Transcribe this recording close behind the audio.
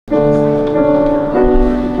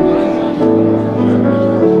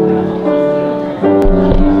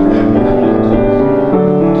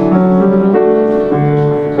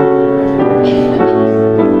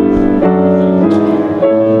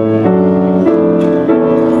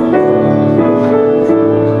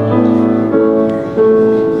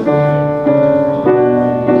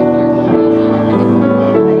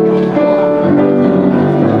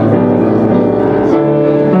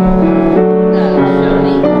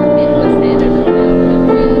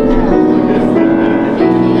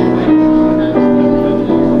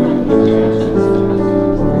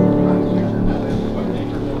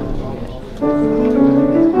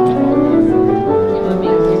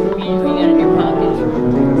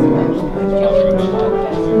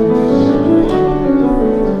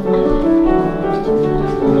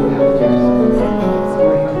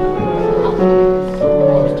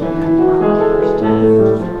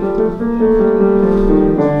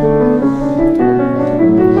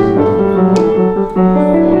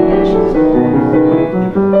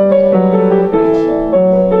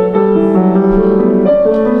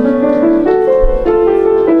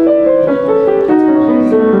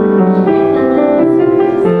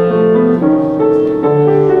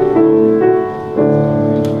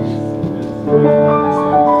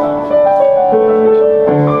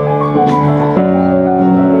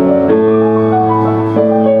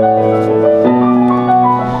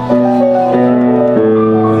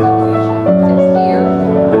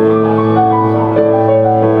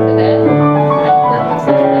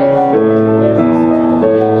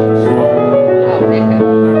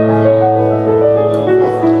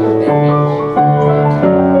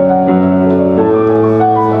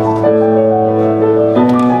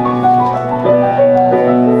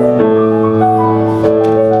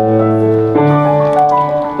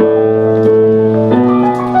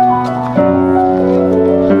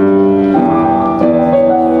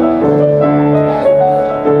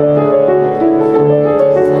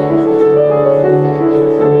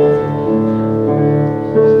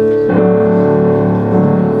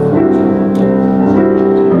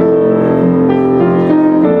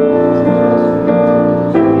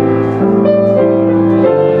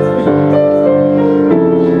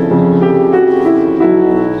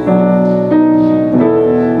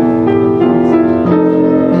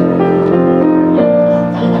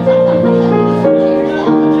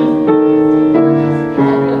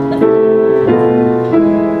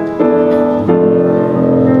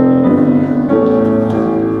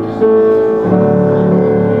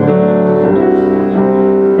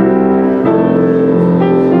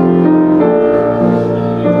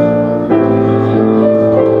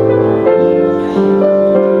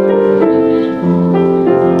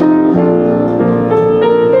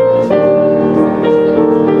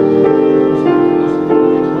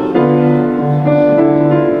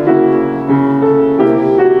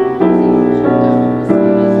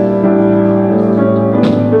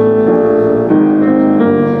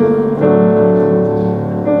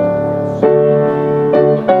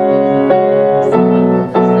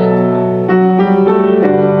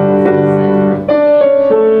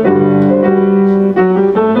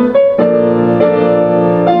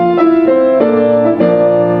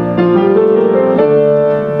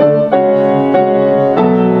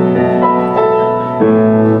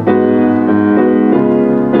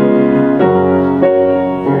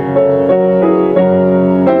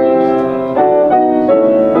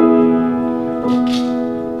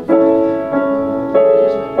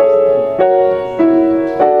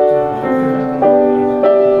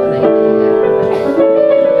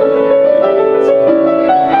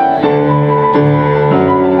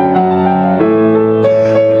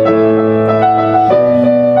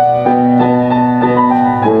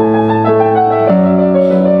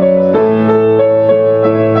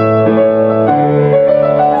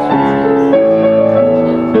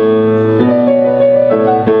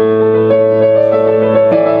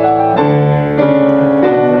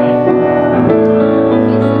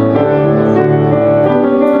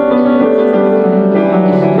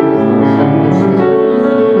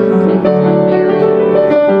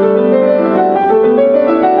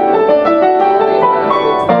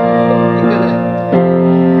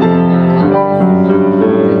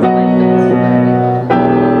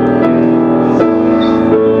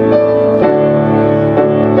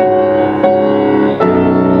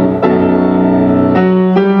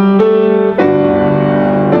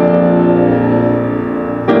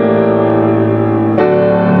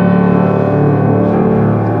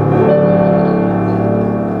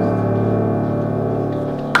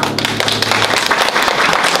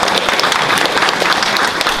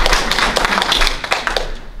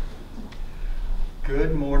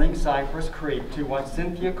Good morning, Cypress Creek, to what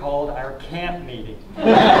Cynthia called our camp meeting.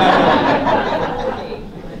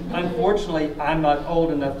 Unfortunately, I'm not old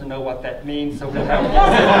enough to know what that means, so we'll have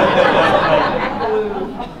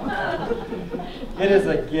to. It is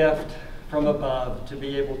a gift from above to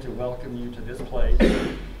be able to welcome you to this place,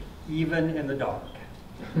 even in the dark.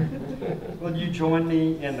 Will you join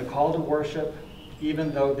me in the call to worship,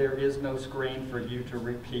 even though there is no screen for you to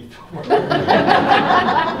repeat the word?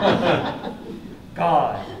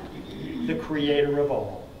 God, the creator of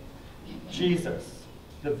all. Jesus,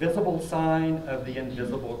 the visible sign of the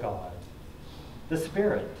invisible God. The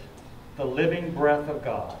Spirit, the living breath of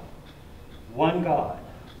God. One God,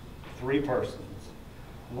 three persons.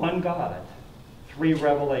 One God, three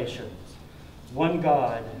revelations. One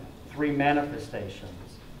God, three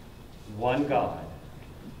manifestations. One God,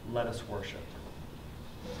 let us worship.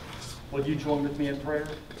 Will you join with me in prayer?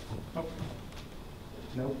 Nope.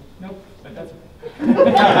 Nope. Nope. That's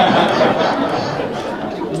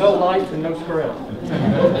No lights and no script.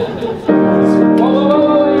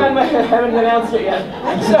 Whoa, I haven't announced it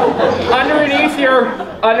yet. So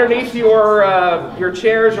underneath your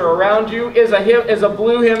chairs or around you is a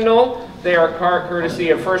blue hymnal. They are courtesy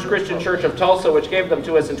of First Christian Church of Tulsa, which gave them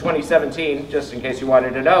to us in 2017, just in case you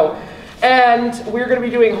wanted to know. And we're going to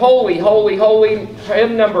be doing Holy, Holy, Holy,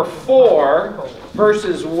 hymn number 4,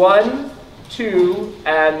 verses 1, 2,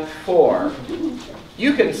 and 4.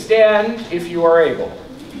 You can stand if you are able,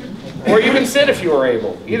 or you can sit if you are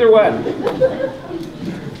able. Either one.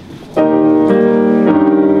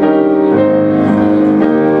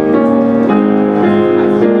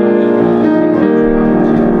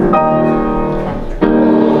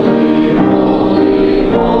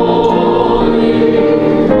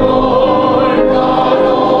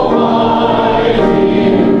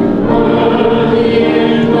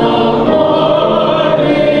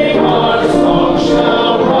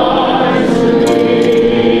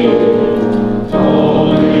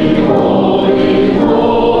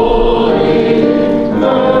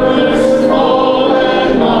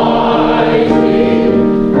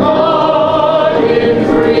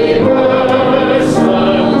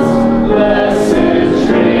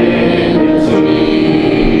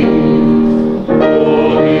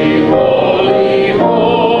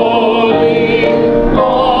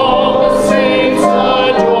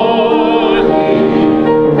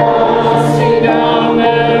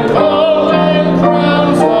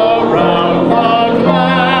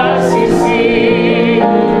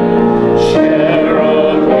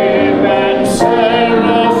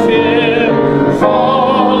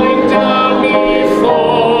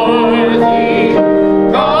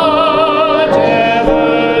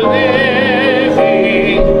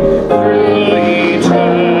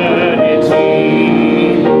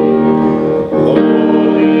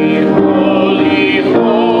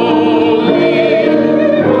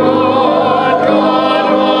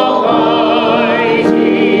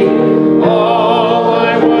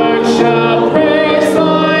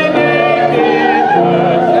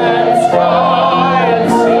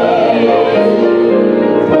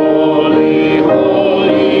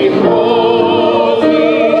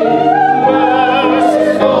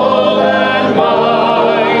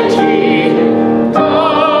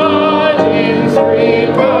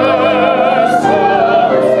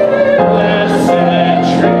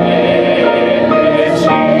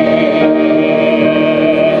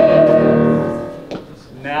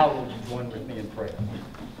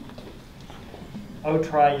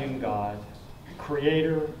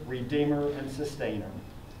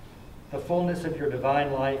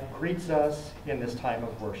 Greets us in this time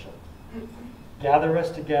of worship. Gather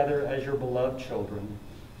us together as your beloved children,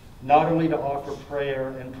 not only to offer prayer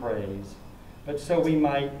and praise, but so we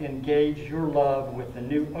might engage your love with a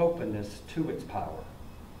new openness to its power.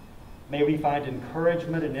 May we find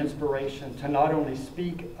encouragement and inspiration to not only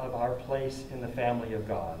speak of our place in the family of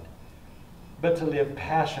God, but to live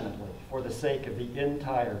passionately for the sake of the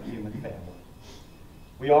entire human family.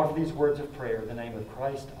 We offer these words of prayer in the name of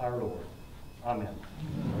Christ our Lord. Amen.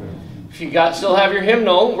 If you still have your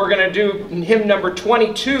hymnal, we're going to do hymn number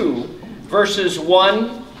 22, verses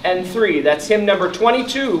 1 and 3. That's hymn number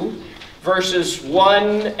 22, verses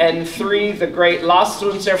 1 and 3, the great Lasst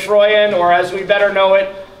uns erfreuen, or as we better know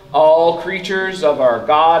it, all creatures of our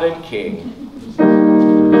God and King.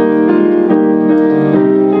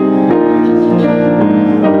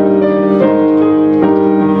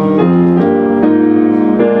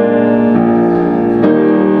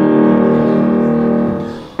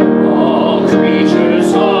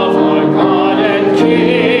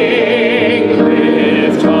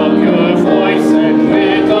 Voice and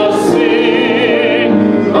with us sing,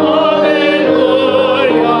 Hallelujah.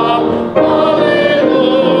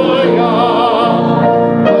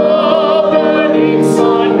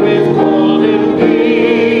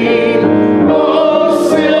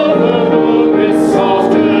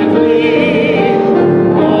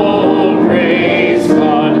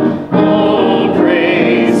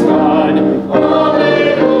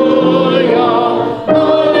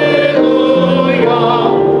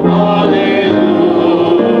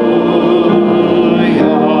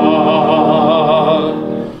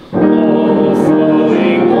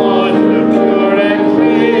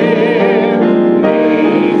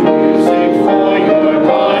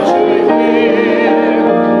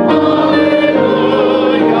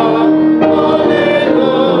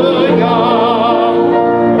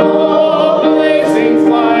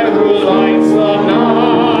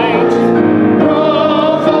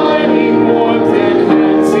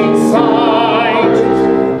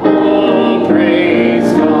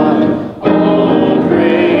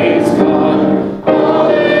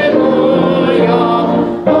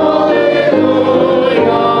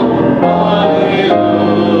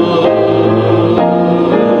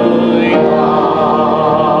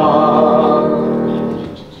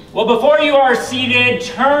 you are seated,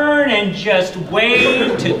 turn and just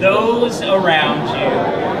wave to those around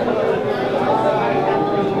you.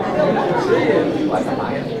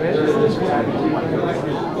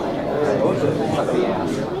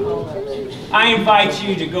 I invite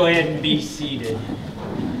you to go ahead and be seated.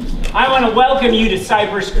 I want to welcome you to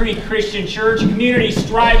Cypress Creek Christian Church, a community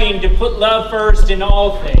striving to put love first in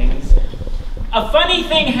all things. A funny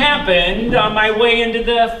thing happened on my way into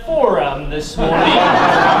the forum this morning.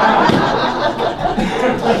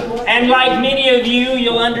 And like many of you,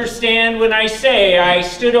 you'll understand when I say I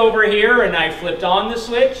stood over here and I flipped on the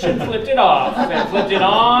switch and flipped it off, and flipped it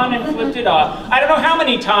on and flipped it off. I don't know how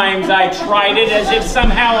many times I tried it, as if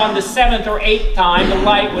somehow on the 7th or 8th time the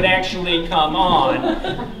light would actually come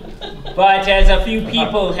on. But as a few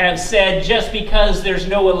people have said, just because there's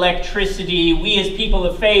no electricity, we as people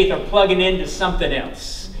of faith are plugging into something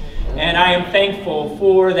else. And I am thankful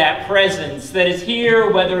for that presence that is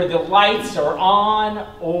here, whether the lights are on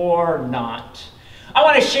or not. I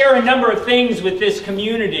want to share a number of things with this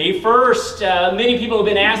community. First, many people have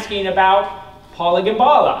been asking about Paula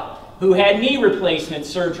Gambala, who had knee replacement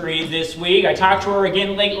surgery this week. I talked to her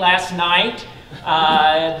again late last night.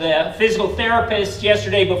 The physical therapist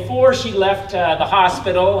yesterday before she left the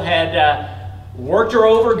hospital had worked her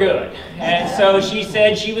over good. And so she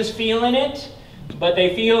said she was feeling it, but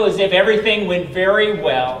they feel as if everything went very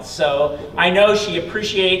well. So I know she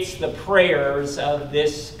appreciates the prayers of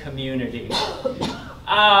this community.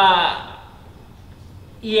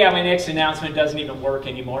 Yeah, my next announcement doesn't even work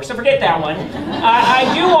anymore, so forget that one.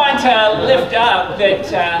 I do want to lift up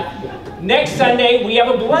that next Sunday we have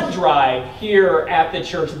a blood drive here at the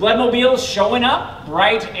church. Bloodmobile's showing up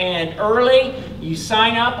bright and early. You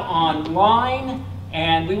sign up online,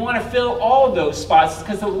 and we want to fill all those spots,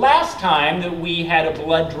 because the last time that we had a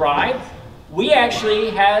blood drive, we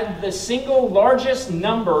actually had the single largest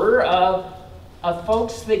number of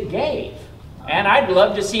folks that gave. And I'd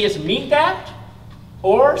love to see us meet that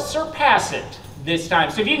or surpass it this time.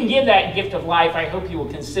 So if you can give that gift of life, I hope you will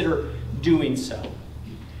consider doing so.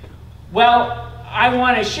 Well, I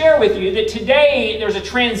want to share with you that today there's a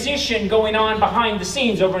transition going on behind the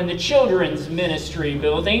scenes over in the children's ministry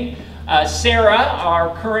building. Sarah,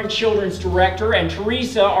 our current children's director, and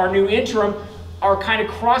Teresa, our new interim, are kind of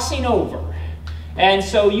crossing over. And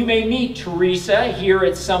so you may meet Teresa here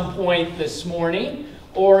at some point this morning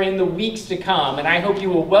or in the weeks to come, and I hope you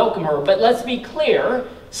will welcome her. But let's be clear,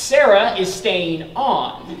 Sarah is staying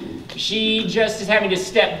on. She just is having to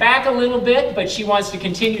step back a little bit, but she wants to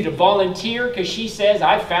continue to volunteer because she says,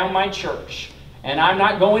 I've found my church, and I'm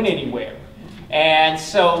not going anywhere. And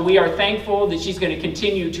so we are thankful that she's going to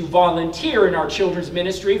continue to volunteer in our children's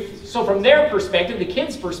ministry. So from their perspective, the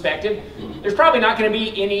kids' perspective, there's probably not going to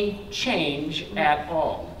be any change at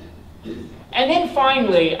all. And then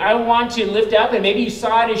finally, I want to lift up, and maybe you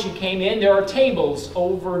saw it as you came in, there are tables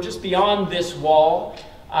over just beyond this wall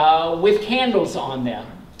with candles on them.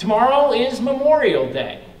 Tomorrow is Memorial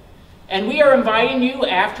Day, and we are inviting you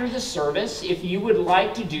after the service, if you would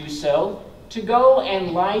like to do so, to go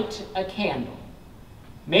and light a candle.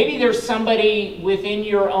 Maybe there's somebody within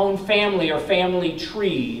your own family or family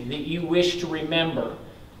tree that you wish to remember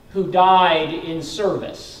who died in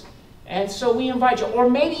service. And so we invite you, or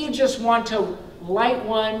maybe you just want to light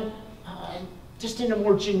one just in a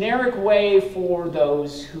more generic way for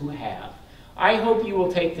those who have. I hope you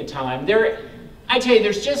will take the time. I tell you,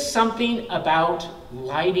 there's just something about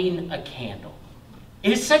lighting a candle.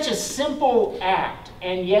 It is such a simple act,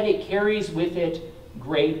 and yet it carries with it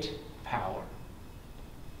great power.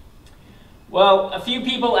 Well, a few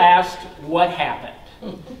people asked what happened.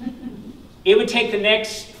 It would take the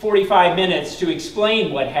next 45 minutes to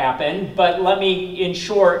explain what happened, but let me, in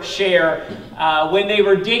short, share. When they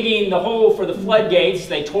were digging the hole for the floodgates,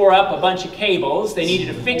 they tore up a bunch of cables. They needed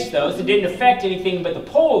to fix those. It didn't affect anything but the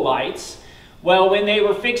pole lights. Well, when they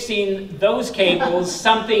were fixing those cables,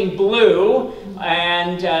 something blew,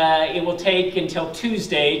 and it will take until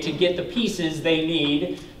Tuesday to get the pieces they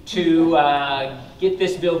need to get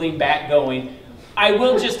this building back going. I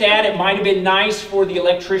will just add, it might have been nice for the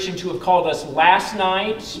electrician to have called us last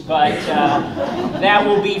night, but that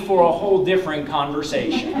will be for a whole different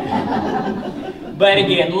conversation. But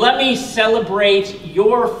again, let me celebrate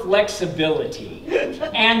your flexibility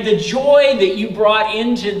and the joy that you brought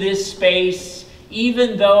into this space,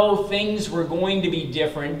 even though things were going to be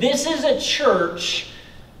different. This is a church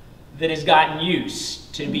that has gotten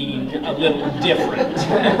used to being a little different.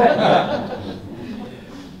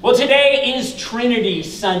 Well, today is Trinity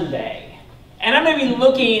Sunday, And I'm going to be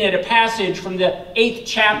looking at a passage from the 8th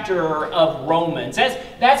chapter of Romans.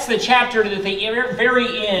 That's the chapter that at the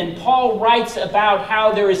very end, Paul writes about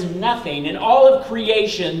how there is nothing in all of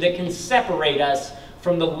creation that can separate us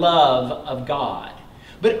from the love of God.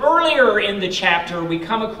 But earlier in the chapter, we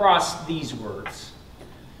come across these words.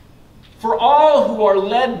 For all who are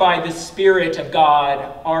led by the Spirit of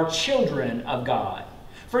God are children of God.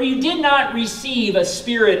 For you did not receive a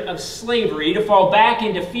spirit of slavery to fall back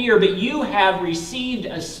into fear, but you have received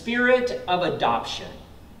a spirit of adoption.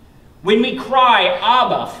 When we cry,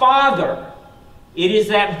 Abba, Father, it is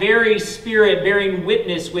that very Spirit bearing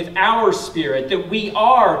witness with our spirit that we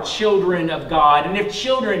are children of God. And if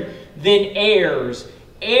children, then heirs,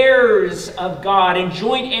 heirs of God, and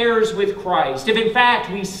joint heirs with Christ. If in fact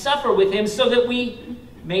we suffer with him, so that we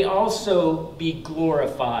may also be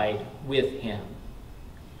glorified with him.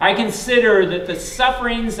 I consider that the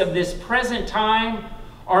sufferings of this present time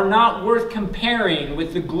are not worth comparing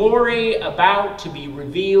with the glory about to be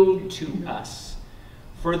revealed to us.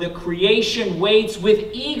 For the creation waits with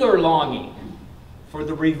eager longing for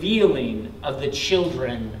the revealing of the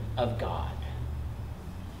children of God.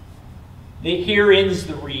 Here ends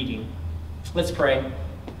the reading. Let's pray.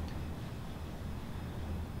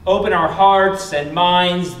 Open our hearts and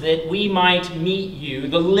minds that we might meet you,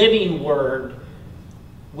 the living word,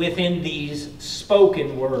 within these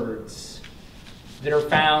spoken words that are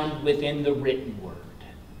found within the written word.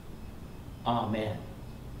 Amen.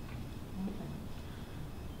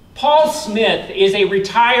 Paul Smith is a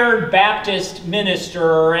retired Baptist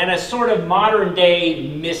minister and a sort of modern-day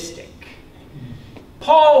mystic.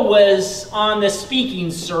 Paul was on the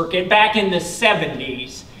speaking circuit back in the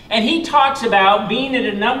 70s, and he talks about being at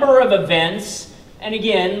a number of events. And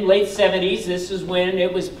again, late 70s, this is when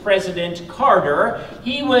it was President Carter.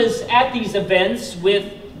 He was at these events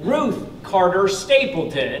with Ruth Carter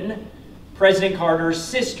Stapleton, President Carter's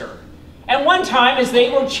sister. And one time, as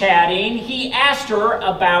they were chatting, he asked her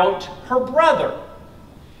about her brother.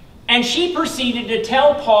 And she proceeded to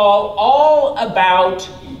tell Paul all about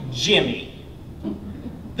Jimmy.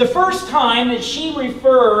 The first time that she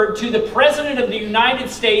referred to the President of the United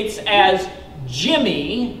States as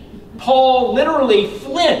Jimmy, Paul literally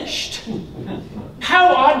flinched. How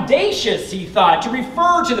audacious, he thought, to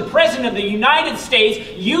refer to the President of the United States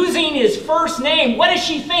using his first name. What does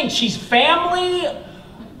she think? She's family?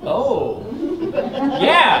 Oh,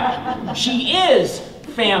 yeah, she is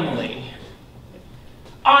family.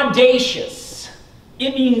 Audacious.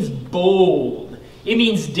 It means bold. It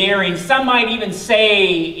means daring. Some might even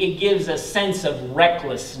say it gives a sense of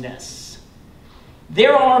recklessness.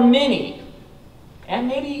 There are many, and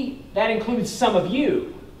maybe that includes some of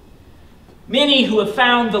you, many who have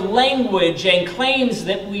found the language and claims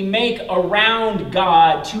that we make around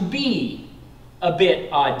God to be a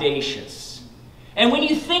bit audacious. And when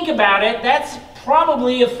you think about it, that's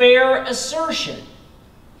probably a fair assertion.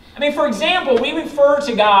 I mean, for example, we refer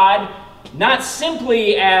to God not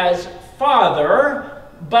simply as Father,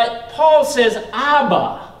 but Paul says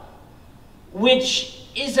Abba, which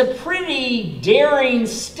is a pretty daring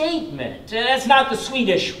statement. That's not the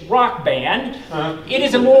Swedish rock band. It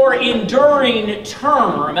is a more enduring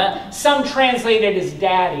term. Some translate it as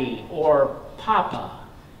daddy or papa.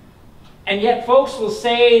 And yet folks will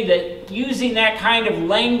say that using that kind of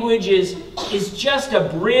language is just a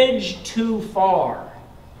bridge too far.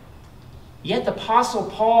 Yet the Apostle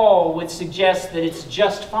Paul would suggest that it's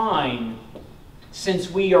just fine, since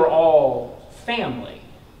we are all family,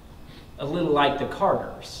 a little like the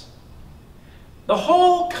Carters. The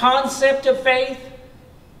whole concept of faith,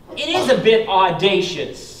 it is a bit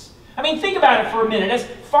audacious. I mean, think about it for a minute. As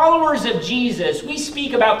followers of Jesus, we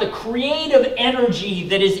speak about the creative energy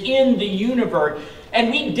that is in the universe, and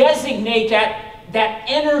we designate that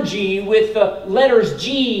energy with the letters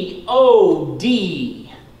G-O-D.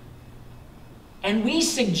 And we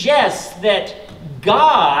suggest that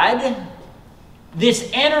God, this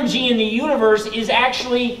energy in the universe, is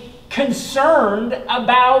actually concerned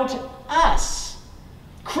about us.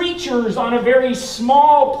 Creatures on a very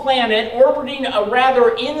small planet orbiting a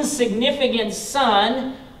rather insignificant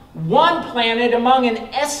sun, one planet among an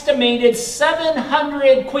estimated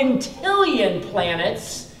 700 quintillion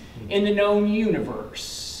planets in the known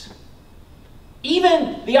universe.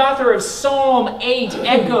 Even the author of Psalm 8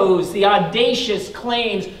 echoes the audacious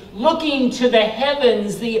claims. Looking to the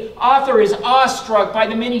heavens, the author is awestruck by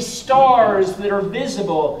the many stars that are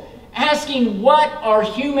visible, asking, what are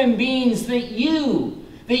human beings that you,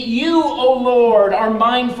 O Lord, are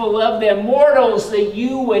mindful of them, mortals, that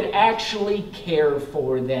you would actually care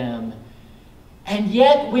for them? And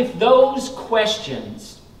yet with those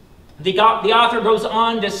questions, the author goes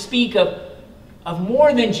on to speak of of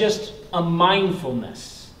more than just a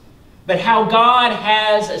mindfulness, but how God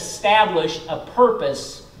has established a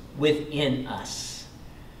purpose within us.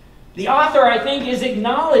 The author, I think, is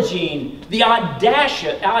acknowledging the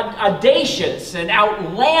audacious and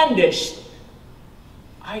outlandish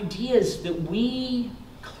ideas that we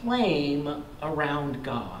claim around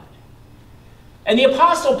God. And the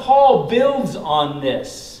Apostle Paul builds on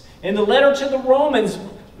this in the letter to the Romans,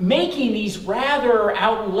 making these rather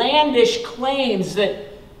outlandish claims that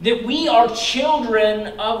we are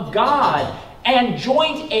children of God and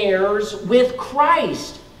joint heirs with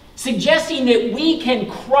Christ, suggesting that we can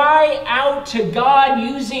cry out to God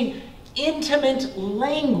using intimate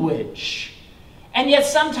language. And yet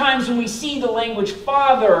sometimes when we see the language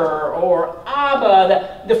Father or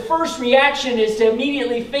Abba, the first reaction is to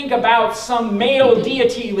immediately think about some male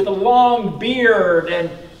deity with a long beard.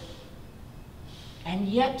 And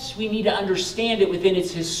yet we need to understand it within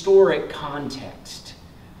its historic context.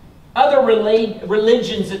 Other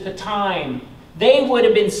religions at the time, they would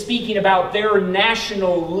have been speaking about their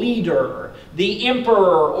national leader, the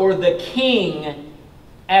emperor or the king,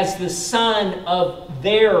 as the son of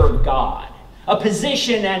their God. A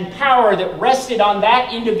position and power that rested on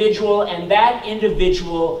that individual and that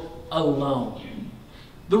individual alone.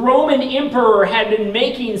 The Roman emperor had been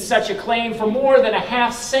making such a claim for more than a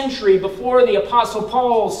half century before the Apostle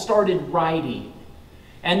Paul started writing.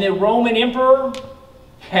 And the Roman emperor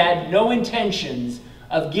had no intentions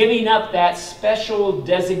of giving up that special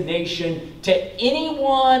designation to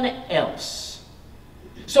anyone else.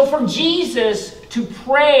 So for Jesus to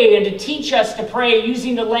pray and to teach us to pray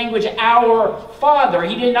using the language "our Father,"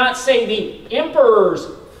 he did not say the emperor's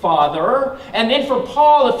Father. And then for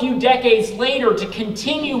Paul a few decades later to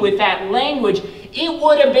continue with that language, it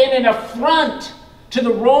would have been an affront to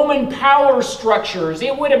the Roman power structures.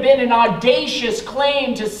 It would have been an audacious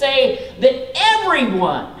claim to say that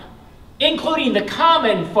everyone, including the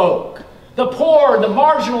common folk, the poor, the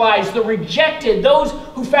marginalized, the rejected, those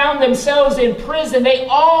who found themselves in prison, they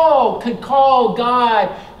all could call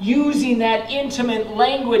God using that intimate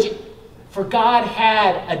language, for God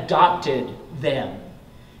had adopted them,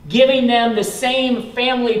 giving them the same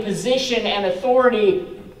family position and authority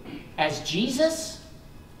as Jesus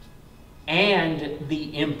and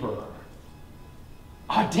the emperor.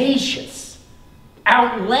 Audacious,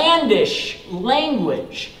 outlandish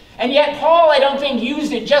language. And yet Paul, I don't think,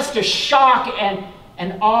 used it just to shock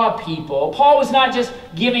and awe people. Paul was not just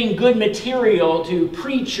giving good material to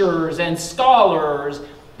preachers and scholars.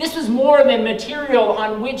 This was more than material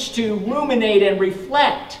on which to ruminate and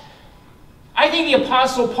reflect. I think the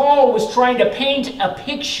Apostle Paul was trying to paint a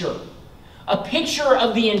picture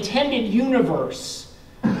of the intended universe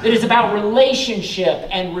that is about relationship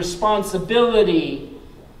and responsibility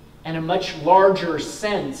and a much larger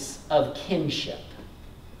sense of kinship.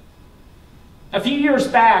 A few years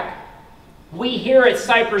back, we here at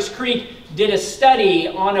Cypress Creek did a study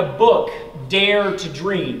on a book, Dare to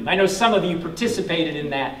Dream. I know some of you participated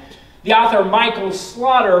in that. The author Michael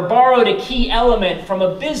Slaughter borrowed a key element from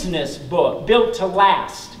a business book, Built to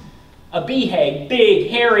Last. A BHAG, big,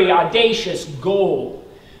 hairy, audacious goal.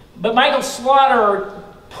 But Michael Slaughter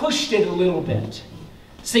pushed it a little bit,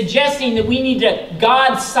 suggesting that we need to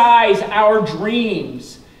God-size our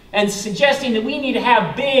dreams, and suggesting that we need to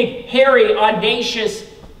have big, hairy, audacious,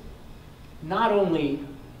 not only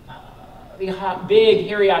big,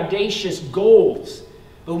 hairy, audacious goals,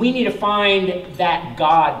 but we need to find that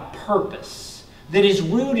God purpose that is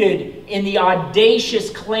rooted in the audacious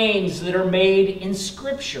claims that are made in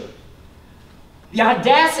Scripture. The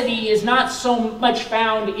audacity is not so much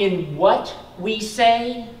found in what we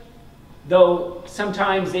say, though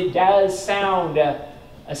sometimes it does sound a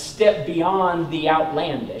step beyond the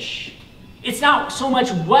outlandish. It's not so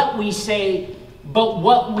much what we say, but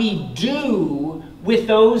what we do with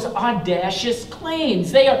those audacious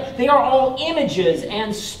claims. They are all images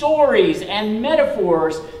and stories and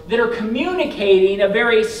metaphors that are communicating a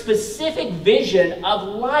very specific vision of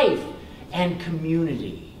life and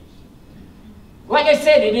community. Like I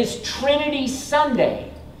said, it is Trinity Sunday.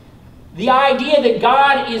 The idea that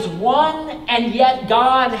God is one, and yet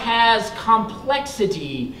God has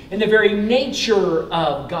complexity in the very nature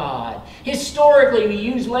of God. Historically, we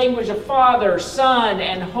use language of Father, Son,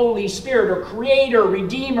 and Holy Spirit, or Creator,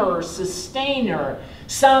 Redeemer, Sustainer.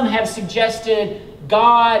 Some have suggested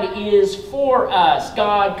God is for us.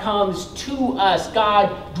 God comes to us.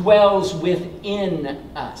 God dwells within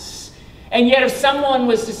us. And yet if someone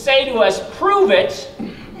was to say to us, prove it,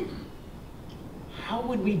 how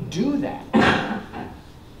would we do that?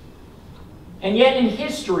 And yet in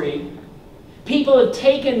history, people have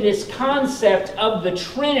taken this concept of the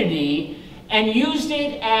Trinity and used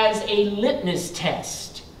it as a litmus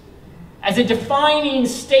test, as a defining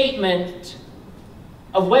statement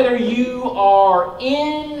of whether you are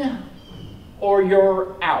in or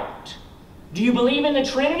you're out. Do you believe in the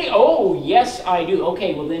Trinity? Oh, yes, I do.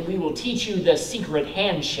 Okay, well then we will teach you the secret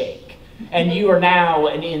handshake, and you are now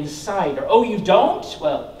an insider. Oh, you don't?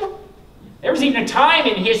 Well, there was even a time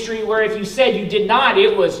in history where if you said you did not,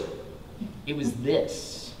 it was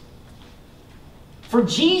this. For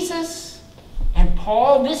Jesus and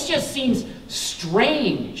Paul, this just seems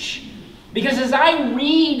strange. Because as I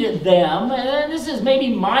read them, and this is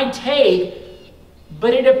maybe my take,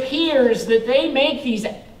 but it appears that they make these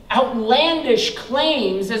outlandish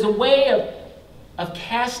claims as a way of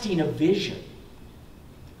casting a vision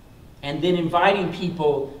and then inviting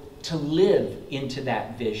people to live into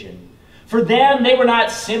that vision. For them, they were not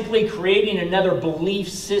simply creating another belief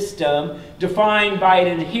system defined by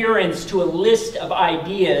an adherence to a list of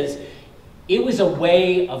ideas. It was a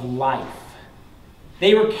way of life.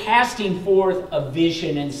 They were casting forth a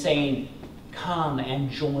vision and saying, come and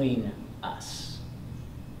join us.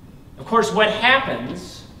 Of course, what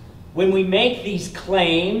happens when we make these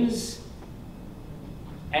claims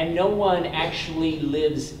and no one actually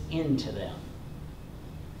lives into them?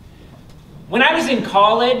 When I was in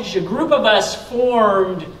college, a group of us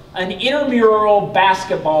formed an intramural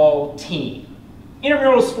basketball team.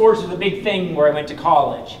 Intramural sports was a big thing where I went to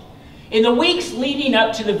college. In the weeks leading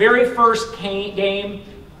up to the very first game,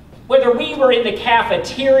 whether we were in the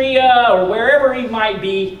cafeteria or wherever we might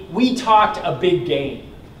be, we talked a big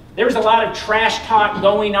game. There was a lot of trash talk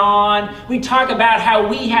going on. We talked about how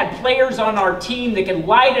we had players on our team that could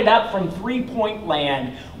light it up from three-point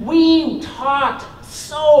land. We talked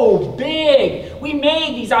so big. We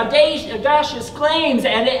made these audacious claims,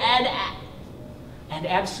 and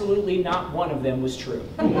absolutely not one of them was true.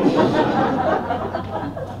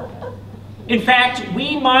 In fact,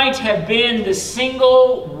 we might have been the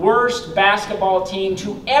single worst basketball team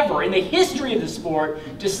to ever, in the history of the sport,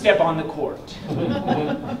 to step on the court.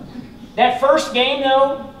 That first game,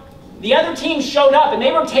 though, the other team showed up, and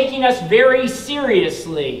they were taking us very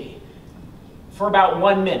seriously for about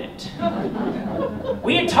 1 minute.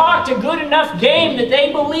 We had talked a good enough game that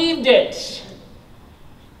they believed it.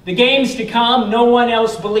 The games to come, no one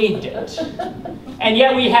else believed it. And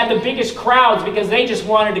yet we had the biggest crowds because they just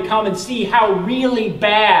wanted to come and see how really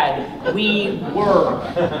bad we were.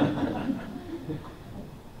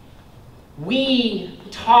 We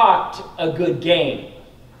talked a good game,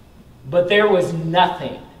 but there was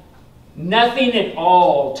nothing at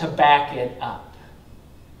all to back it up.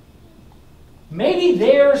 Maybe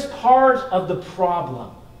there's part of the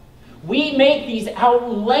problem. We make these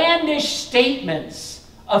outlandish statements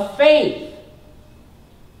of faith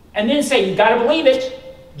and then say, you've got to believe it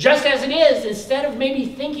just as it is, instead of maybe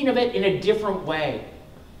thinking of it in a different way.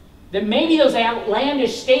 That maybe those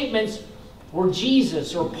outlandish statements were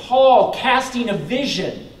Jesus or Paul casting a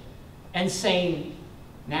vision and saying,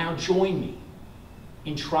 now join me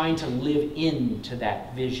in trying to live into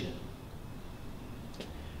that vision.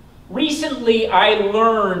 Recently, I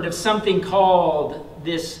learned of something called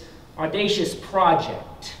this audacious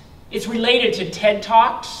project. It's related to TED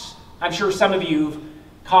Talks. I'm sure some of you have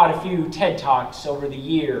caught a few TED Talks over the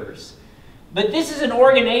years. But this is an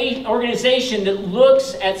organization that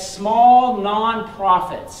looks at small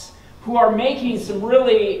nonprofits who are making some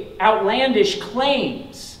really outlandish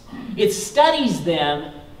claims. It studies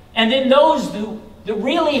them, and then those that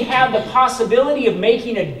really have the possibility of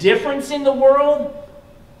making a difference in the world,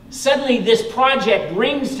 suddenly this project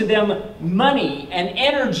brings to them money and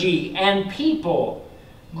energy and people.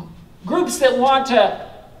 Groups that want to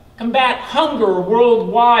combat hunger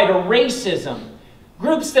worldwide or racism.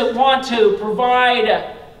 Groups that want to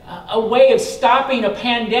provide a way of stopping a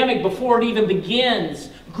pandemic before it even begins.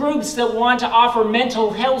 Groups that want to offer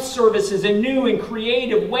mental health services in new and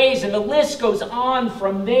creative ways, and the list goes on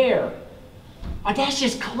from there.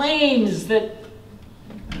 Audacious claims that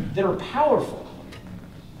are powerful.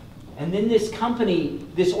 And then this company,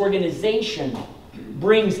 this organization,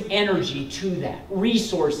 brings energy to that.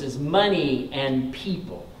 Resources, money, and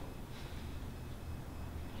people.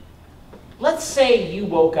 Let's say you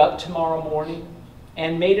woke up tomorrow morning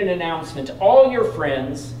and made an announcement to all your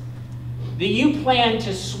friends that you plan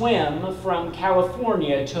to swim from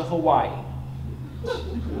California to Hawaii.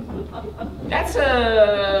 That's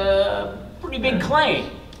a pretty big claim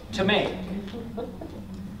to make.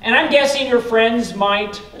 And I'm guessing your friends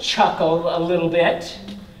might chuckle a little bit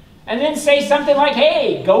and then say something like,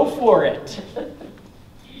 hey, go for it.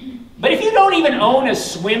 But if you don't even own a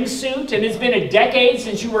swimsuit, and it's been a decade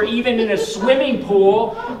since you were even in a swimming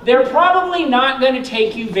pool, they're probably not going to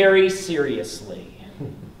take you very seriously.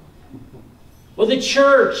 Well, the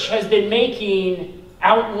church has been making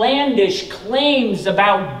outlandish claims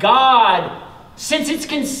about God since its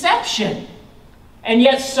conception. And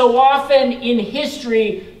yet so often in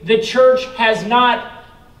history, the church has not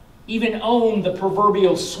even owned the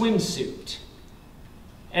proverbial swimsuit.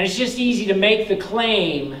 And it's just easy to make the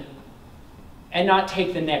claim and not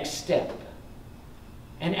take the next step.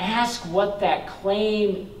 And ask what that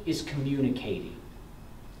claim is communicating.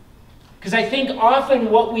 Because I think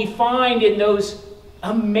often what we find in those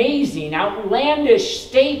amazing, outlandish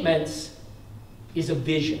statements is a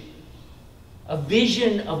vision. A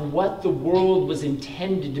vision of what the world was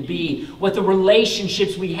intended to be, what the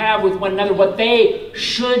relationships we have with one another, what they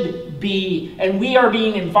should be, and we are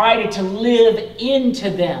being invited to live into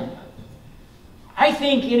them. I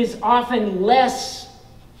think it is often less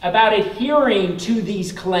about adhering to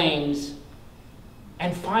these claims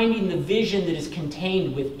and finding the vision that is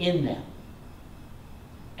contained within them,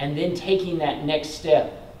 and then taking that next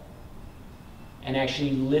step and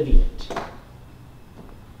actually living it.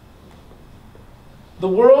 The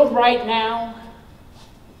world right now,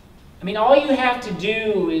 all you have to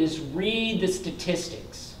do is read the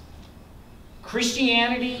statistics.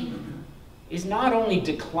 Christianity is not only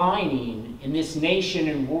declining in this nation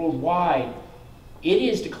and worldwide, it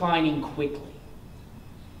is declining quickly.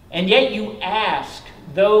 And yet you ask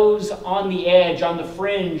those on the edge, on the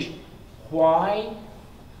fringe, why?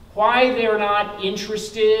 Why they're not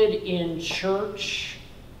interested in church?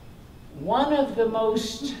 One of the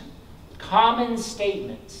most common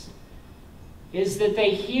statements is that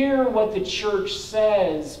they hear what the church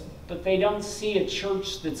says, but they don't see a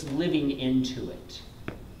church that's living into it.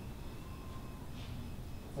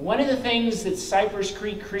 One of the things that Cypress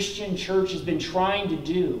Creek Christian Church has been trying to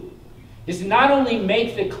do is not only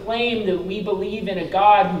make the claim that we believe in a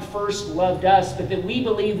God who first loved us, but that we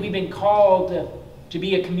believe we've been called to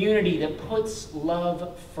be a community that puts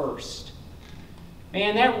love first.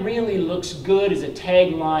 Man, that really looks good as a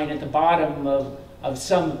tagline at the bottom of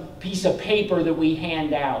some piece of paper that we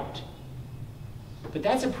hand out. But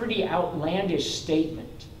that's a pretty outlandish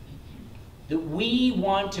statement. That we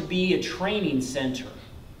want to be a training center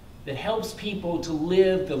that helps people to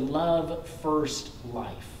live the love first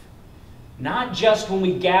life. Not just when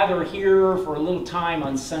we gather here for a little time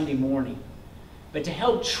on Sunday morning, but to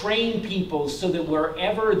help train people so that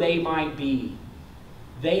wherever they might be,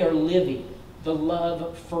 they are living the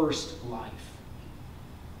love first life.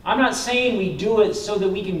 I'm not saying we do it so that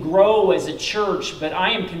we can grow as a church, but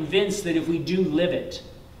I am convinced that if we do live it,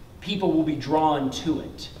 people will be drawn to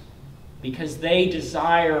it because they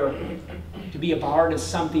desire to be a part of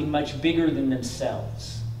something much bigger than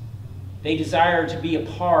themselves. They desire to be a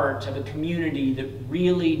part of a community that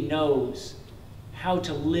really knows how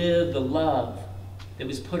to live the love that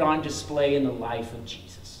was put on display in the life of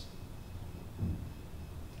Jesus.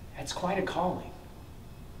 That's quite a calling.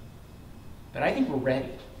 But I think we're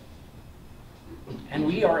ready. And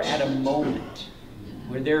we are at a moment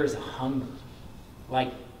where there is a hunger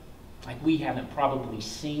like we haven't probably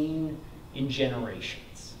seen in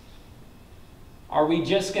generations. Are we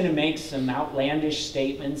just going to make some outlandish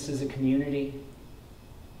statements as a community?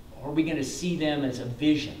 Or are we going to see them as a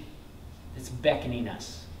vision that's beckoning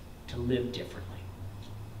us to live differently?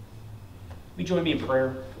 Will you join me in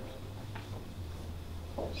prayer?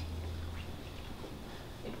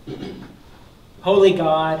 Holy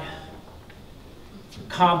God,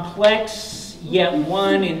 complex yet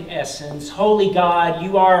one in essence, holy God,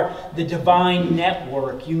 you are the divine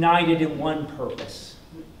network united in one purpose.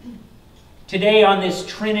 Today on this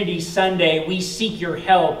Trinity Sunday, we seek your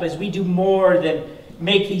help as we do more than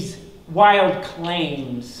make these wild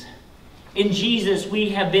claims. In Jesus, we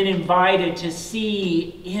have been invited to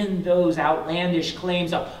see in those outlandish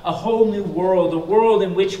claims a whole new world, a world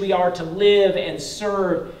in which we are to live and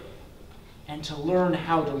serve and to learn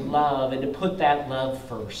how to love and to put that love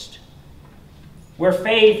first. Where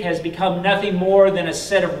faith has become nothing more than a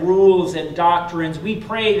set of rules and doctrines, we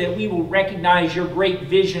pray that we will recognize your great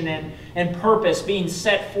vision and purpose being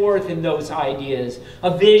set forth in those ideas,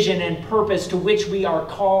 a vision and purpose to which we are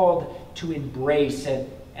called to embrace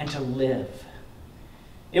and to live.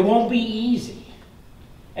 It won't be easy.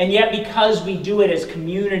 And yet because we do it as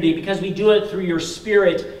community, because we do it through your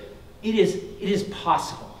Spirit, it is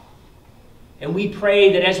possible. And we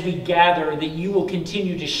pray that as we gather, that you will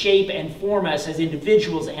continue to shape and form us as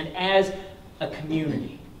individuals and as a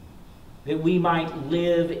community, that we might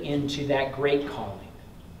live into that great calling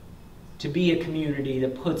to be a community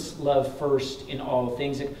that puts love first in all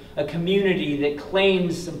things, a community that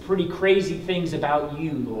claims some pretty crazy things about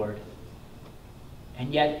you, Lord.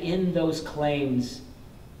 And yet in those claims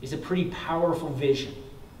is a pretty powerful vision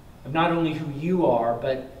of not only who you are,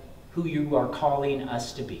 but who you are calling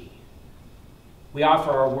us to be. We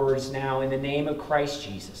offer our words now in the name of Christ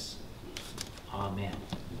Jesus. Amen.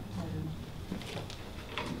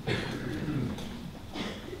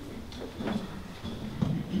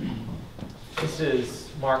 This is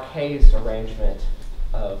Mark Hayes' arrangement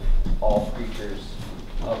of All Creatures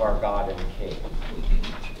of Our God and King.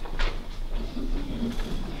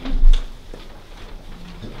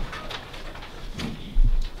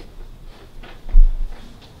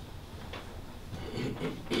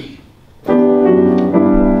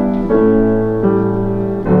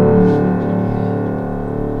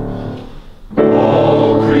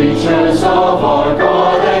 All creatures of our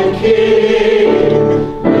God and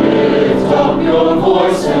King, lift up your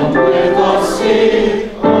voice and with us sing,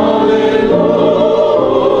 Hallelujah,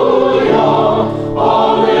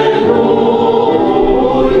 Hallelujah.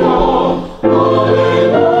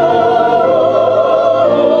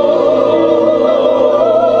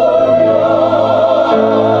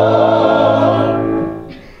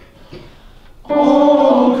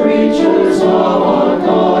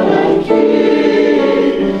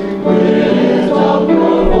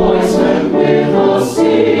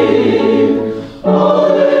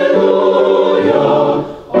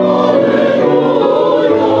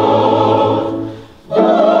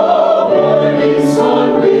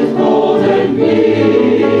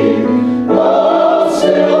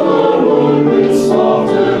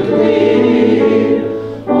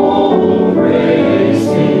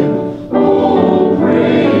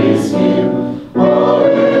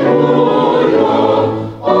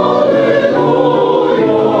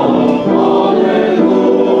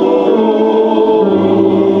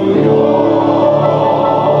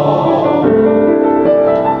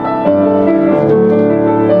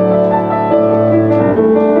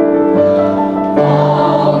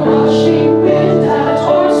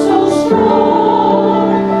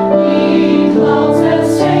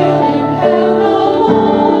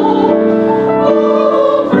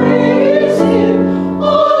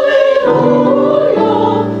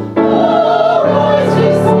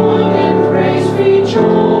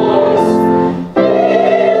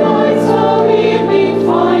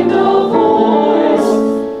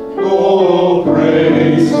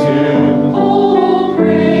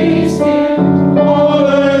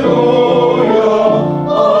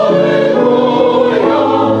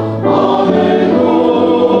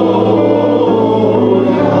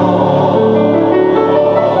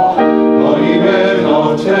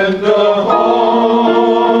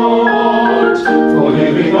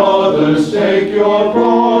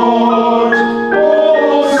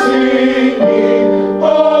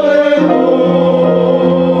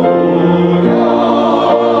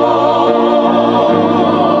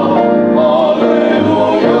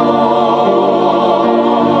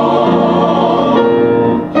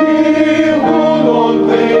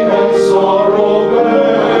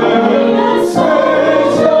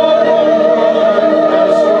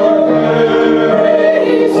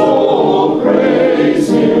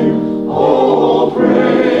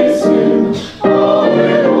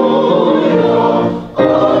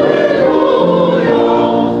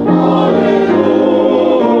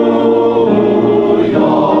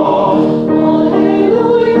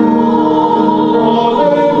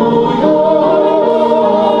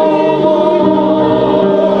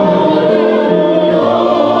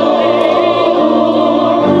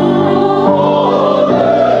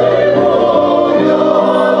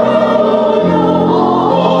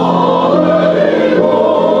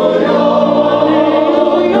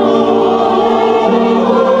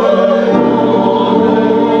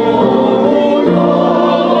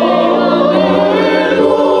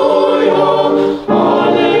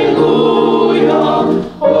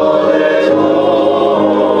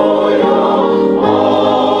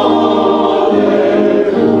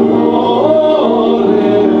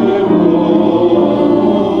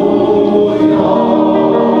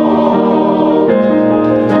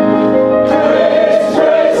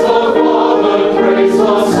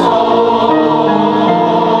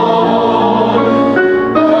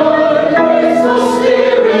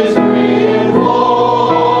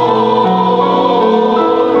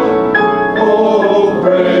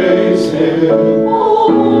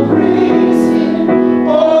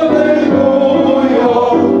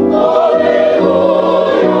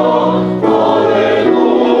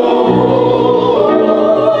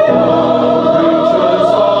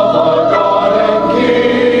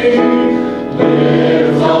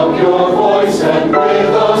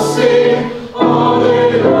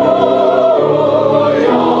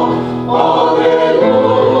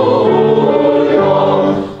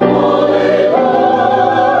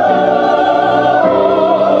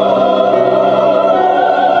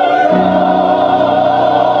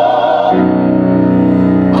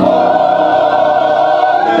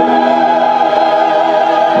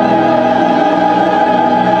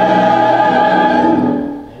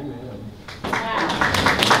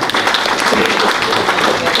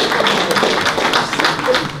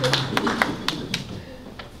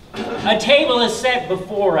 A table is set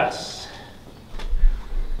before us,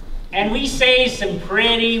 and we say some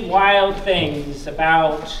pretty wild things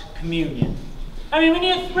about communion. I mean, when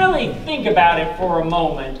you really think about it for a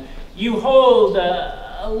moment, you hold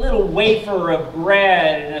a little wafer of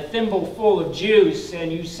bread and a thimble full of juice,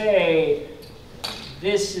 and you say,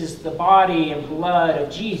 "This is the body and blood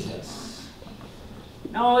of Jesus."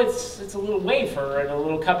 No, it's a little wafer and a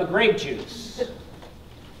little cup of grape juice.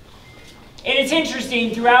 And it's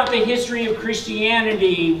interesting, throughout the history of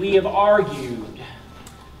Christianity, we have argued.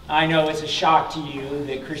 I know it's a shock to you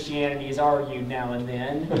that Christianity is argued now and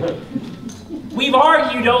then. We've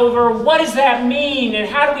argued over what does that mean and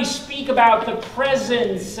how do we speak about the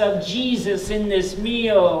presence of Jesus in this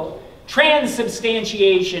meal.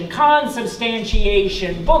 Transubstantiation,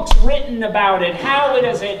 consubstantiation, books written about it, how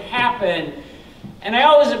does it happen? And I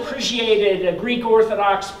always appreciated a Greek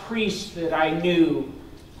Orthodox priest that I knew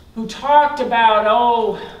who talked about,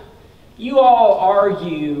 oh, you all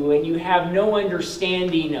argue and you have no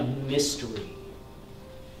understanding of mystery.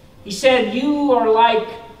 He said, you are like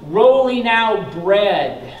rolling out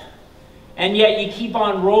bread, and yet you keep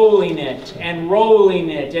on rolling it, and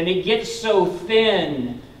it gets so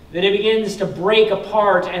thin that it begins to break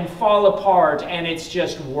apart and fall apart, and it's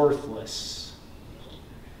just worthless.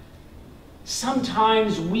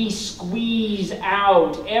 Sometimes we squeeze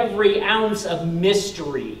out every ounce of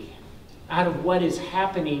mystery out of what is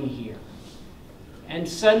happening here. And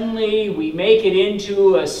suddenly we make it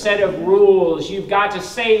into a set of rules. You've got to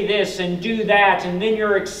say this and do that, and then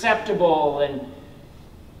you're acceptable.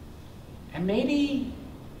 And maybe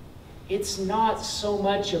it's not so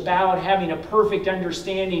much about having a perfect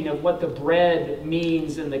understanding of what the bread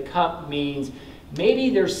means and the cup means. Maybe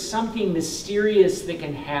there's something mysterious that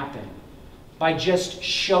can happen by just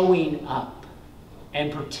showing up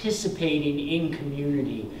and participating in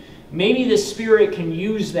community. Maybe the Spirit can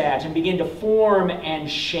use that and begin to form and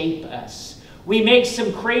shape us. We make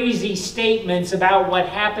some crazy statements about what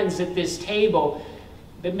happens at this table,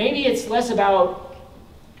 but maybe it's less about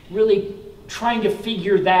really trying to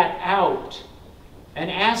figure that out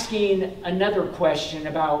and asking another question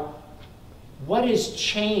about what has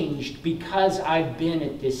changed because I've been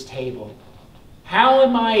at this table. How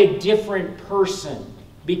am I a different person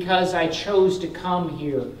because I chose to come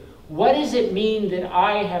here? What does it mean that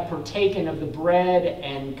I have partaken of the bread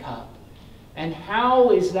and cup? And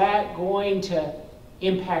how is that going to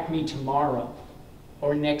impact me tomorrow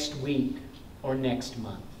or next week or next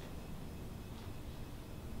month?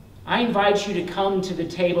 I invite you to come to the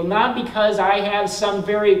table, not because I have some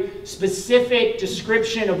very specific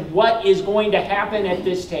description of what is going to happen at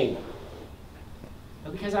this table,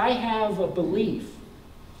 but because I have a belief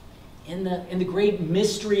in the great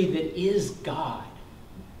mystery that is God.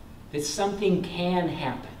 That something can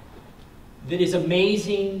happen that is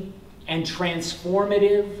amazing and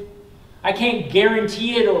transformative. I can't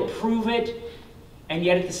guarantee it or prove it, and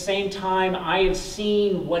yet at the same time, I have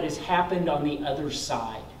seen what has happened on the other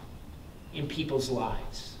side in people's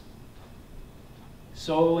lives.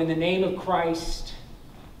 So in the name of Christ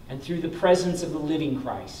and through the presence of the living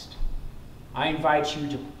Christ, I invite you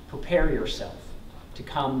to prepare yourself to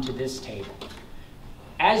come to this table.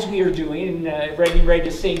 As we are doing, and ready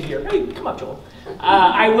to sing here. Hey, come up, Joel.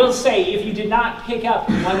 I will say, if you did not pick up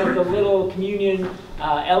one of the little communion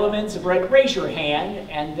elements of bread, raise your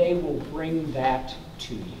hand, and they will bring that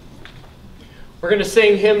to you. We're going to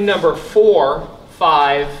sing hymn number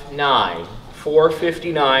 459,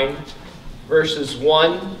 459, verses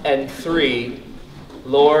 1 and 3.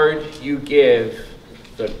 Lord, you give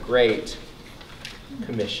the Great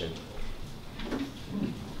Commission.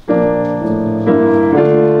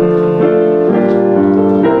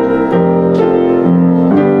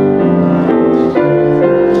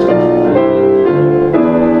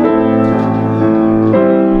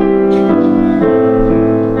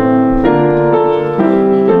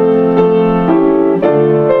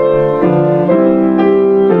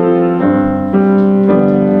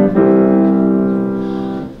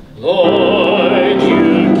 Lord,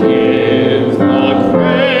 you give the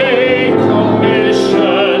grace.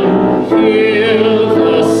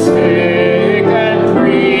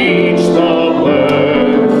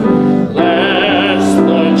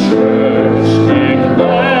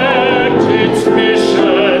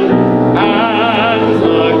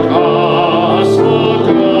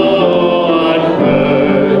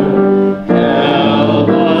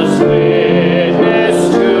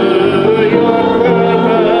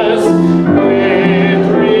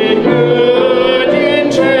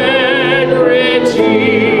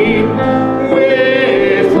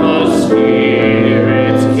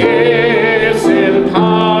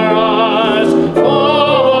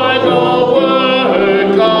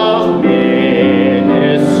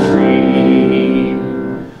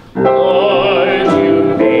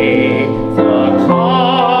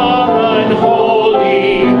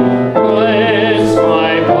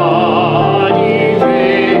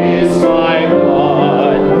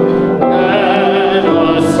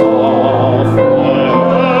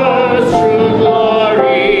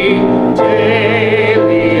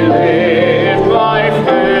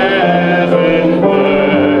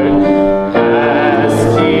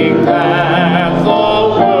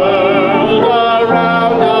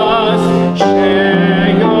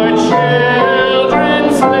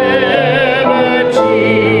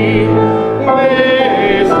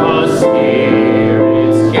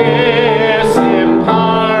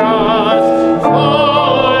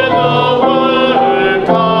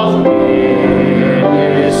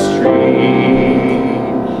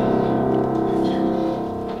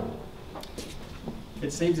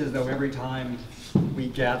 It seems as though every time we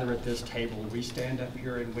gather at this table, we stand up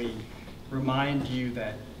here and we remind you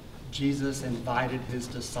that Jesus invited his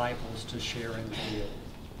disciples to share in the meal.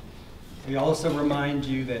 We also remind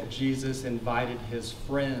you that Jesus invited his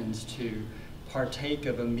friends to partake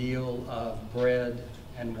of a meal of bread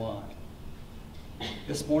and wine.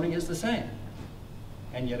 This morning is the same,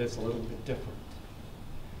 and yet it's a little bit different.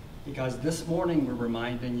 Because this morning we're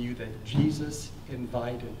reminding you that Jesus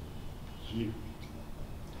invited you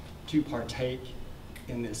to partake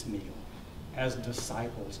in this meal as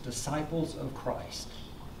disciples of Christ.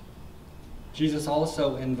 Jesus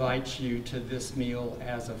also invites you to this meal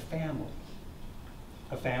as a family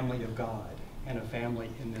of God, and a family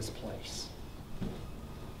in this place.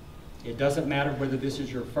 It doesn't matter whether this is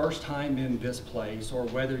your first time in this place or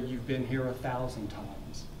whether you've been here 1,000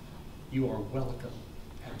 times. You are welcome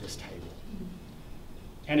at this table.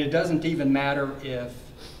 And it doesn't even matter if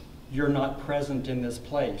you're not present in this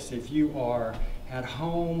place. If you are at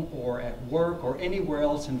home or at work or anywhere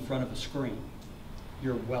else in front of a screen,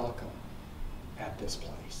 you're welcome at this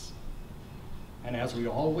place. And as we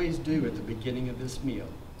always do at the beginning of this meal,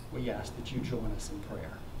 we ask that you join us in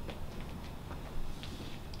prayer.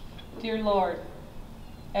 Dear Lord,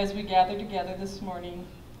 as we gather together this morning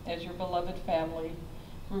as your beloved family,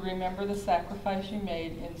 we remember the sacrifice you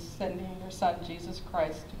made in sending your Son, Jesus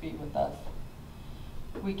Christ, to be with us.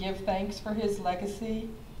 We give thanks for his legacy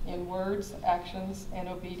in words, actions, and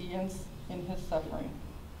obedience in his suffering.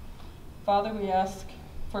 Father, we ask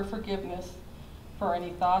for forgiveness for any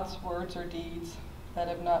thoughts, words, or deeds that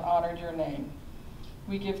have not honored your name.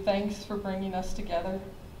 We give thanks for bringing us together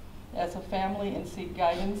as a family and seek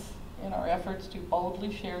guidance in our efforts to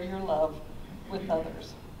boldly share your love with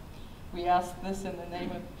others. We ask this in the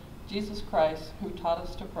name of Jesus Christ, who taught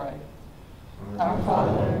us to pray. Our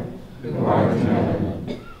Father, who art in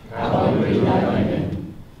heaven, hallowed be thy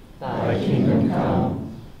name. Thy kingdom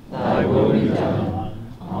come, thy will be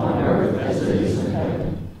done, on earth as it is in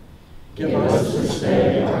heaven. Give us this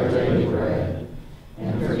day our daily bread,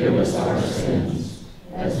 and forgive us our sins,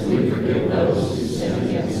 as we forgive those who sin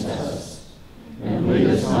against us. And lead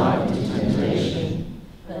us not into temptation,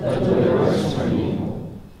 but deliver us from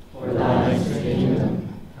evil. For thine is the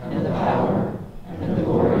kingdom, and the power, and the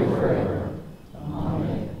glory forever.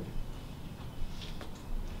 Amen.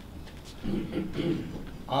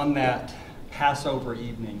 On that Passover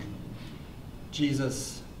evening,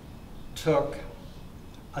 Jesus took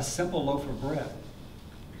a simple loaf of bread.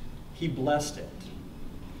 He blessed it,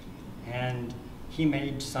 and he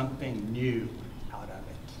made something new out of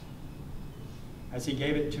it. As he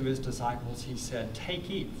gave it to his disciples, he said, "Take,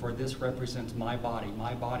 eat, for this represents my body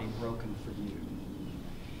broken for you."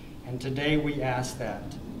 And today we ask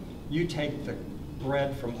that you take the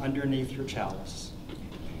bread from underneath your chalice,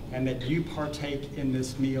 and that you partake in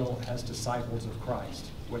this meal as disciples of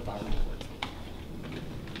Christ with our Lord.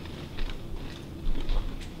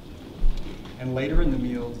 And later in the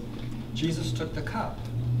meal, Jesus took the cup.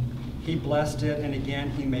 He blessed it, and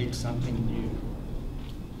again he made something new.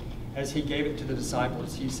 As he gave it to the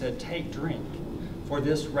disciples, he said, "Take, drink, for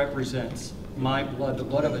this represents my blood, the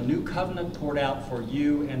blood of a new covenant poured out for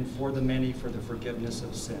you and for the many for the forgiveness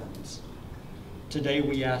of sins." Today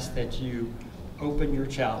we ask that you open your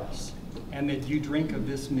chalice and that you drink of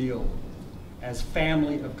this meal as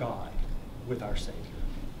family of God with our Savior.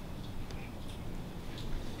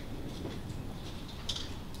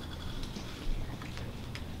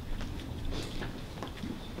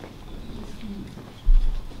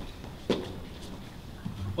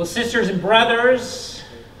 Well, sisters and brothers,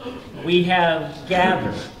 we have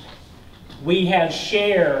gathered, we have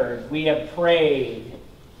shared, we have prayed,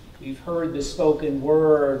 we've heard the spoken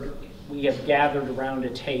word, we have gathered around a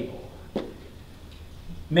table.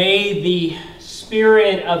 May the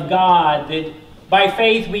Spirit of God that by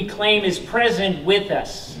faith we claim is present with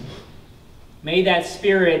us, may that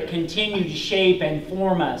Spirit continue to shape and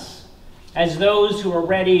form us as those who are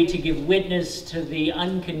ready to give witness to the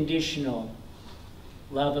unconditional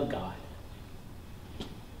love of God.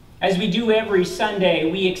 As we do every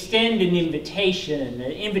Sunday, we extend an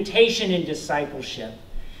invitation in discipleship.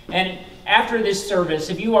 And after this service,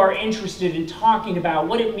 if you are interested in talking about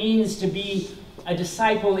what it means to be a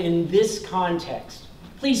disciple in this context,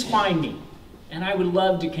 please find me, and I would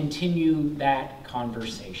love to continue that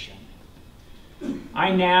conversation.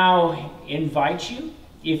 I now invite you,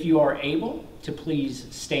 if you are able, to please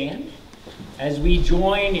stand as we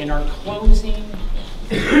join in our closing.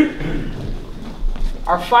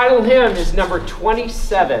 Our final hymn is number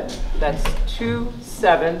 27. That's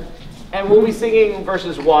 2-7. And we'll be singing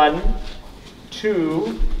verses 1,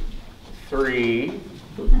 2, 3,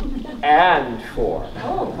 and 4.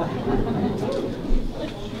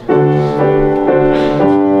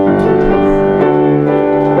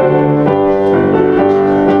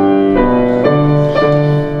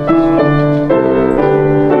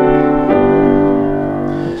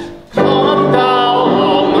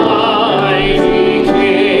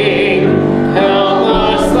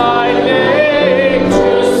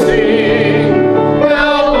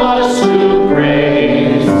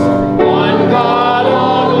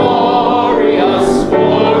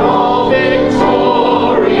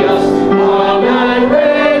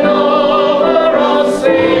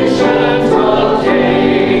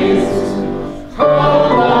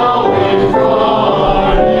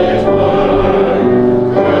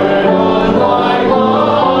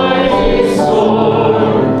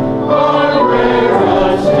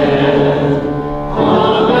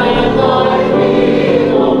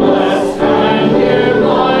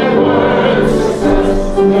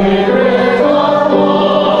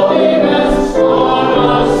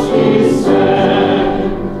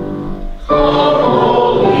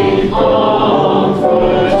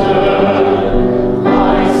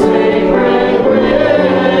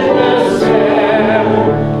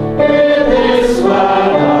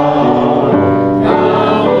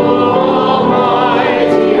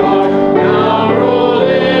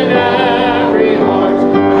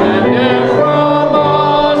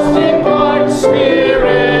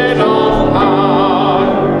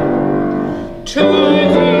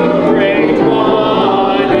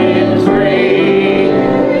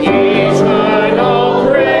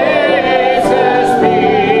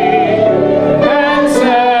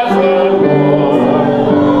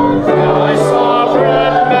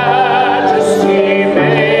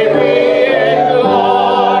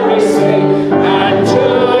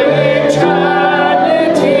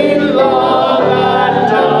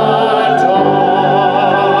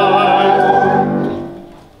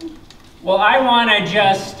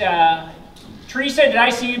 Teresa, did I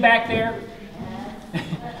see you back there?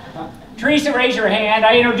 Teresa, raise your hand.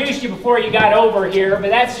 I introduced you before you got over here, but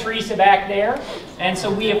that's Teresa back there. And so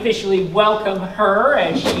we officially welcome her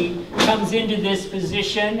as she comes into this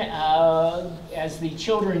position as the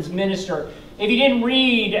children's minister. If you didn't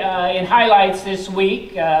read in highlights this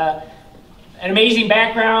week, an amazing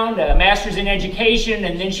background, a master's in education,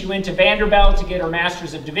 and then she went to Vanderbilt to get her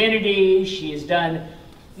master's of divinity. She has done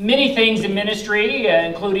many things in ministry,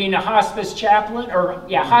 including a hospice chaplain,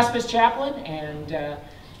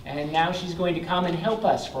 and now she's going to come and help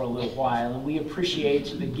us for a little while, and we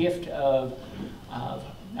appreciate the gift of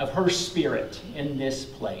her spirit in this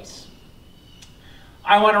place.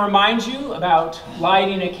 I want to remind you about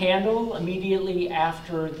lighting a candle immediately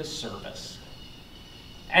after the service.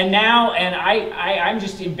 And now, I'm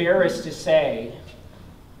just embarrassed to say,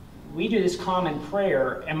 we do this common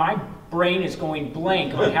prayer, and my brain is going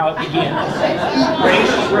blank on how it begins.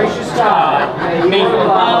 Gracious God, may your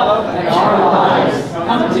love and our lives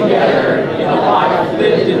come together in a life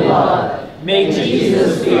lived in love. May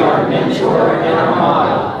Jesus be our mentor and our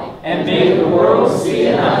model, and may the world see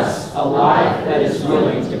in us a life that is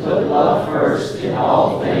willing to put love first in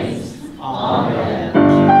all things. Amen.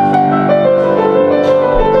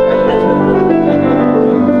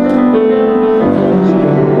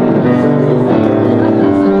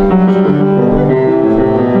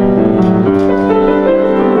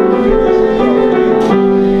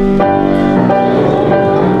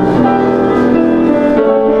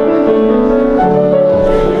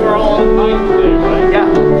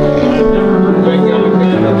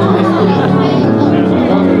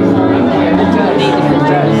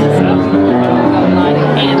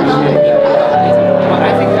 And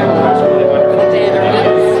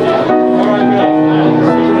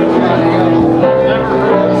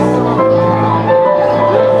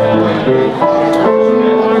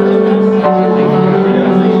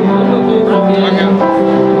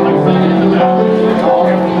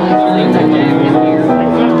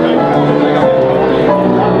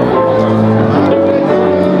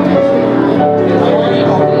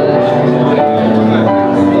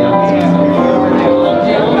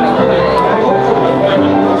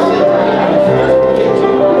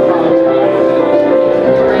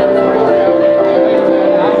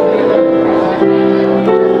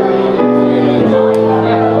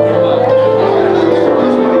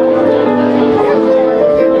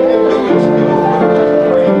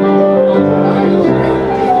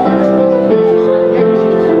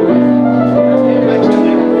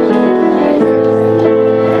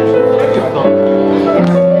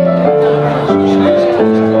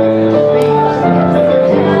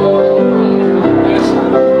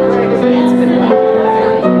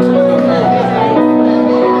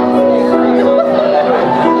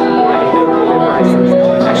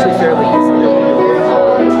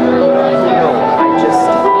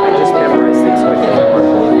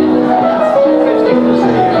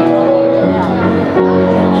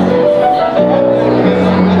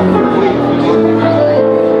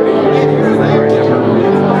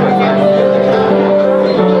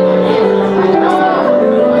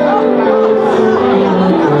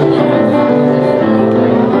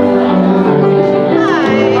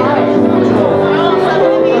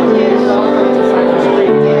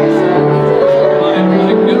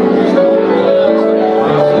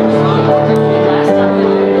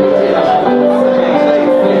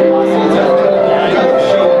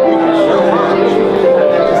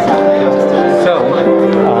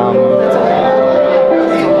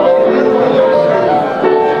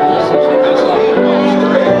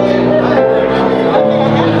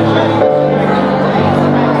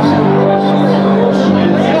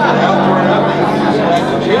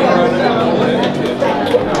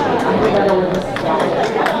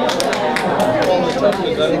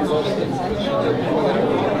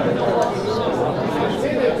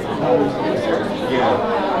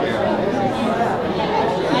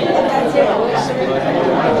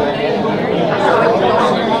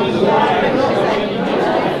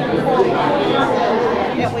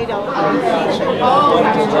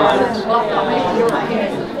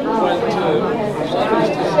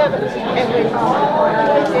heaven, and we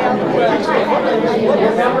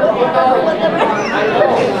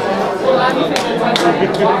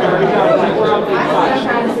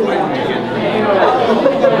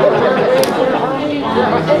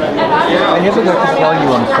I never got to tell you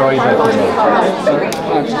I'm sorry about the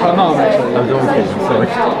come on, actually. I was only kidding, sorry.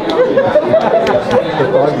 The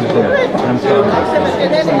dog was there. I'm sorry.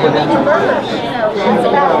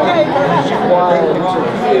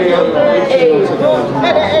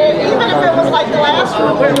 And even if it was like the last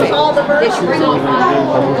one where it was all the birds.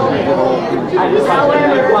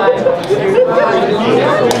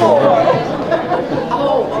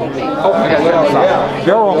 Oh, okay, what else?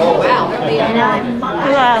 Joel.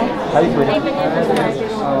 Hello. How you doing?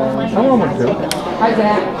 I'm almost through. Hi,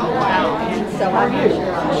 Zach.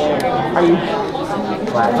 How are you?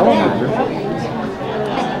 I'm almost through.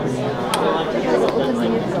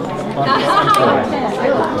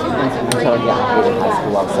 Until you graduated high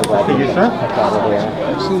school, I'm so glad Thank you, sir.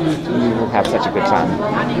 you will have such a good time.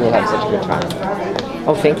 You will have such a good time.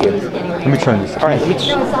 Oh, thank you. Let me try this. All right,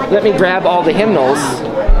 let me grab all the hymnals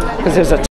because there's a